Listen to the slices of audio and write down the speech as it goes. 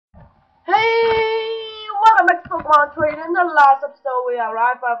Hey, welcome back to Pokemon Trade. In the last episode, we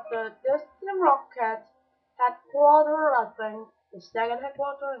arrived at the Distant Rocket headquarters, I think, the second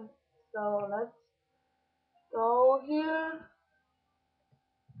headquarters. So let's go here.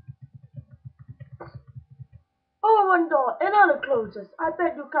 Oh, one door, another closes. I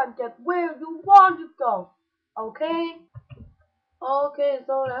bet you can't get where you want to go. Okay? Okay,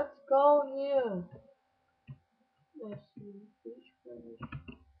 so let's go here. Let's see, fish,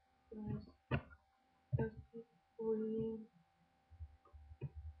 let's see, green.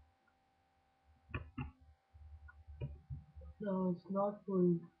 No, it's not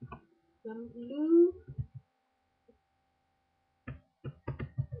green. Then blue,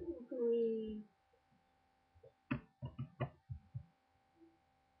 green.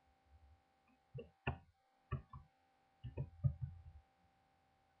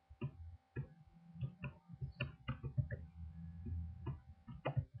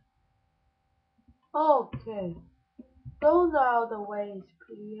 Okay, so now the way is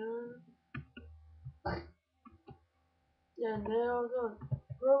clear. And there's a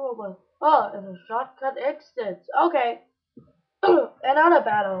probable. Oh, it's a shortcut exit. Okay, another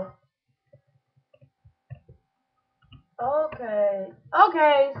battle. Okay,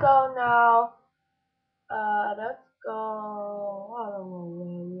 okay, so now, let's go. I don't know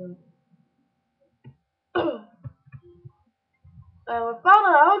where we are. And we found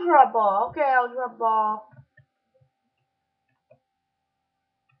an Ultra Ball. Okay, Ultra Ball.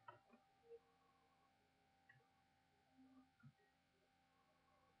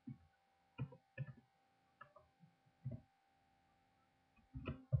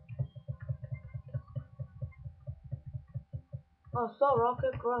 Oh, so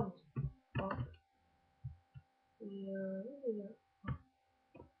Rocket Grunt. Oh, yeah.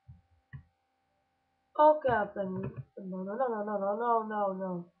 Okay, I think.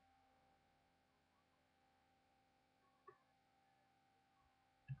 No.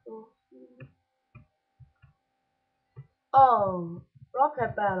 Oh,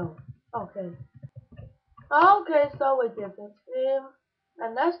 Rocket Battle. Okay. Okay, so we defeat him.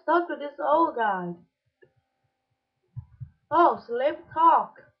 And let's talk to this old guy. Oh, sleep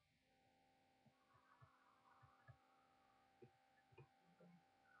talk.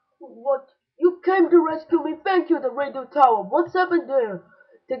 What? You came to rescue me. Thank you, the radio tower. What's happened there?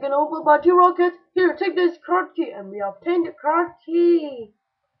 Taken over by two rockets? Here, take this card key. And we obtained the card key.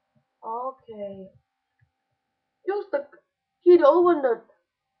 Okay. Use the key to open the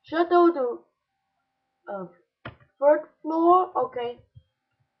shuttle to uh, third floor. Okay.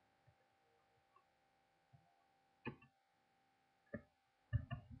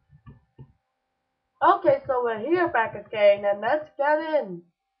 Okay, so we're here back again, and let's get in.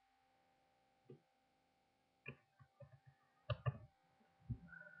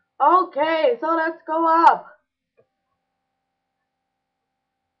 Okay, so let's go up.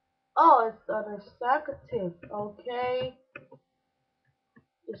 Oh, it's an executive. Okay.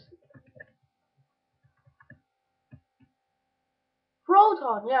 It's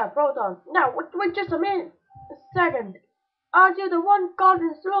Proton, yeah, Proton. Now, wait just a minute. A second. Are you the one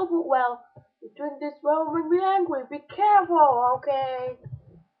guarding Slowpoke? Well, you drink this well when we're angry. Be careful, okay?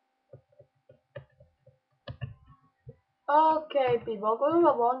 Okay, people, going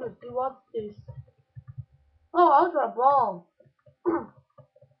to want to see what's this. Oh, Ultra Ball.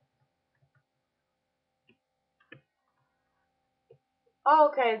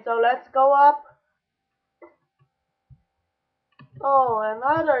 Okay, so let's go up. Oh,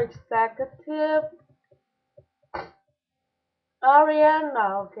 another executive.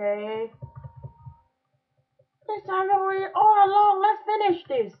 Ariana, okay. This time we're all along. Let's finish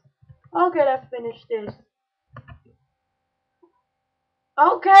this. Okay, let's finish this.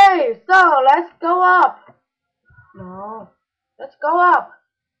 Okay, so let's go up. No, let's go up.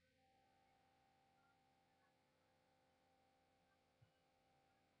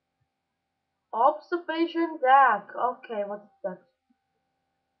 Observation deck. Okay, what's that?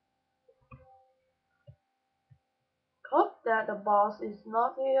 Hope that the boss is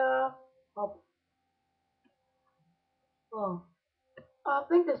not here. Oh, oh. I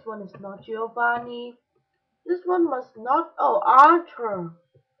think this one is not Giovanni. This one must not. Oh, Archer.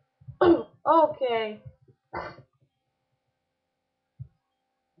 Okay.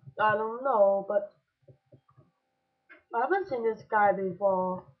 I don't know, but I haven't seen this guy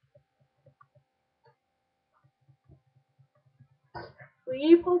before.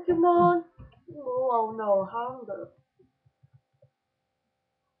 Three Pokemon? Oh no, hunger.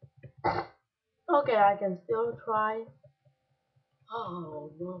 Okay, I can still try.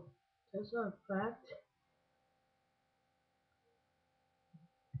 Oh no, that's a fact.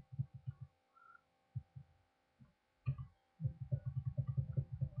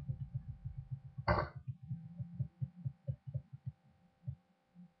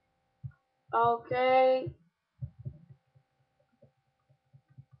 Okay.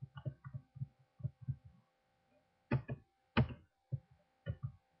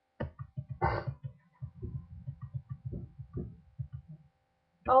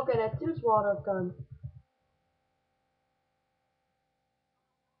 Okay, let's use water gun.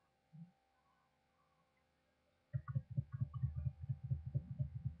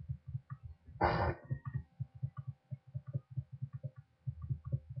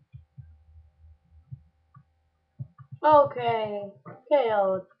 Okay.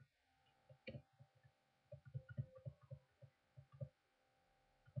 Killed.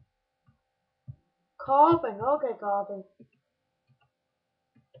 Coughing. Okay, coughing.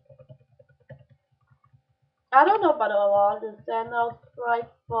 I don't know about the wall. The stand out right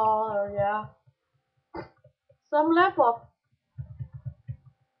for yeah. Some level of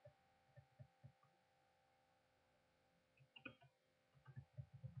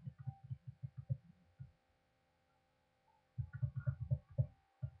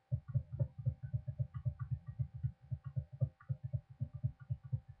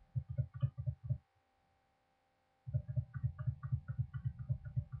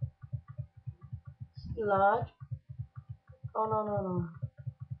sludge. Oh no no no.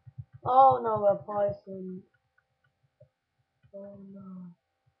 Oh no, we're poisoned. Oh no.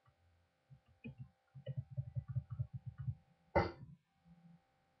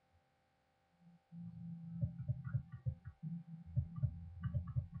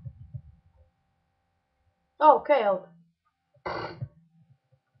 Oh, killed. I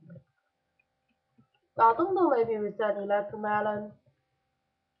don't know, maybe we said electromelon.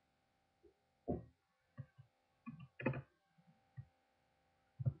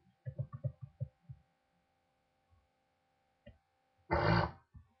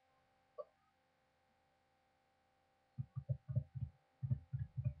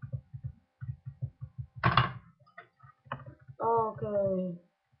 Okay.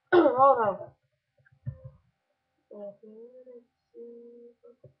 Oh no. Okay, let's see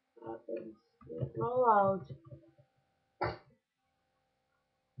what happens. Roll out.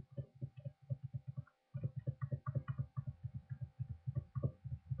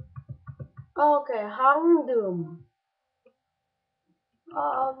 Okay, hung doom.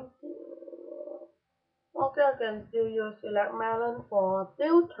 Um, okay, I can still use select melon for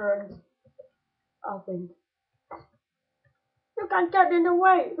few turns. I think you can get in the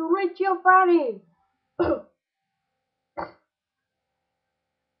way to reach your body.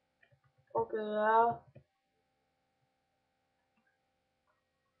 Okay, yeah.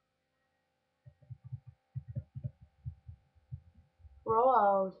 Roll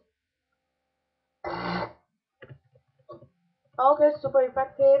out. Okay, super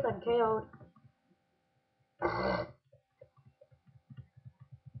effective and KO'd.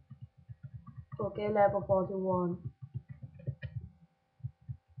 Okay, level 41.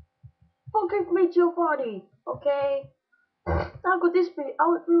 Oh, give me your body. Okay. How could this be? I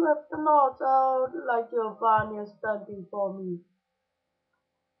would do have not like Giovanni has done before me.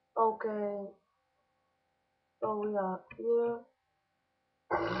 Okay. So we are here.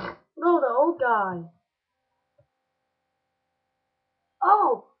 No, the old guy.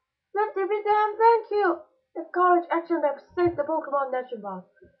 Oh, let's defeat them. Thank you. The courage action that saved the Pokemon Nation Park.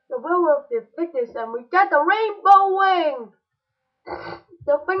 The werewolf defeat this and we get the rainbow wing.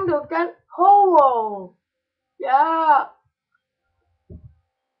 The thing to get whole. Yeah.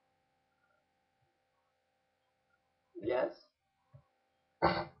 Yes.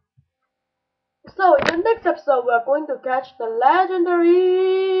 So in the next episode, we are going to catch the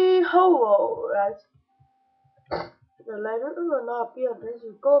legendary Ho-Oh, right? The legend will not appear unless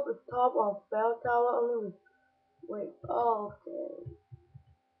you go to the top of Bell Tower only with wait. Oh, okay.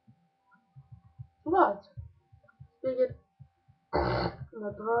 What? Speak it in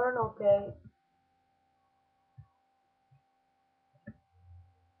a turn, okay.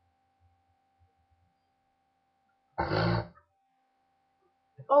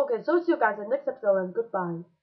 Okay, so see you guys in the next episode and goodbye.